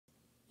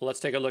Let's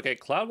take a look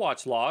at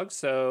Cloudwatch Logs.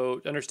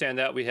 So to understand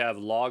that, we have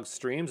log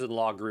streams and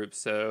log groups.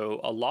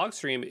 So a log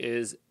stream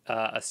is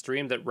a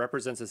stream that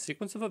represents a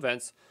sequence of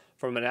events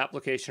from an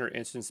application or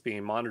instance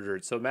being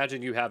monitored. So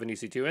imagine you have an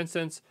EC2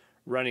 instance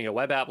running a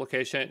web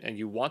application and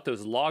you want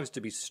those logs to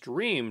be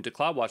streamed to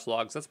Cloudwatch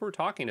Logs. That's what we're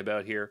talking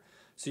about here.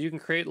 So you can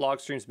create log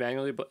streams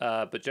manually,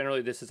 but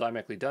generally this is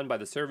automatically done by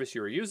the service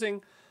you are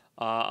using,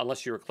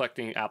 unless you're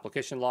collecting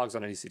application logs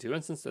on an EC2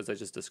 instance, as I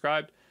just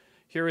described.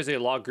 Here is a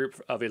log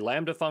group of a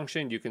Lambda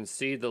function. You can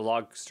see the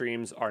log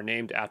streams are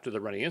named after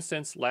the running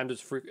instance.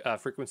 Lambda's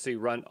frequency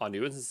run on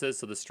new instances,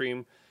 so the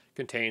stream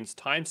contains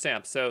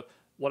timestamps. So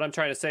what I'm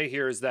trying to say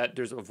here is that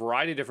there's a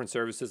variety of different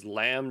services,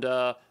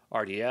 Lambda,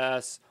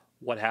 RDS,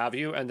 what have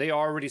you, and they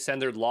already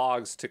send their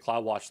logs to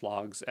Cloudwatch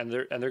Logs, and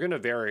they're going to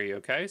vary,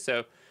 okay?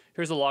 So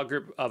here's a log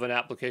group of an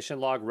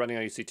application log running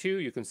on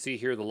EC2. You can see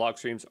here the log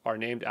streams are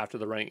named after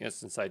the running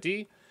instance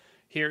ID.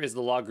 Here is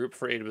the log group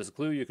for AWS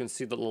Glue. You can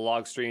see that the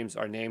log streams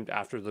are named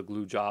after the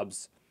Glue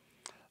jobs.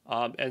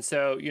 And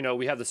so,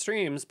 we have the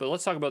streams, but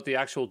let's talk about the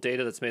actual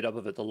data that's made up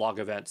of it, the log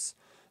events.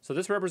 So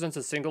this represents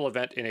a single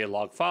event in a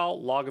log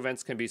file. Log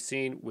events can be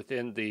seen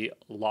within the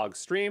log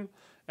stream.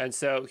 And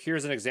so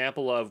here's an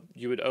example of,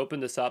 you would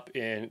open this up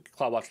in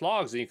Cloudwatch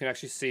Logs and you can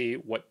actually see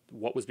what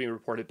was being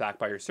reported back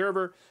by your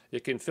server.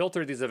 You can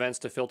filter these events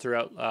to filter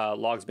out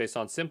logs based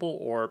on simple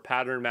or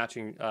pattern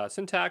matching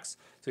syntax.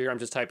 So here I'm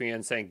just typing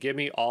in saying, give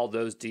me all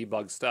those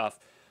debug stuff.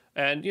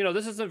 And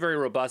this isn't very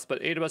robust,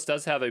 but AWS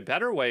does have a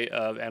better way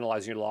of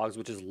analyzing your logs,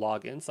 which is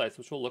Log Insights,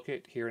 which we'll look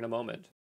at here in a moment.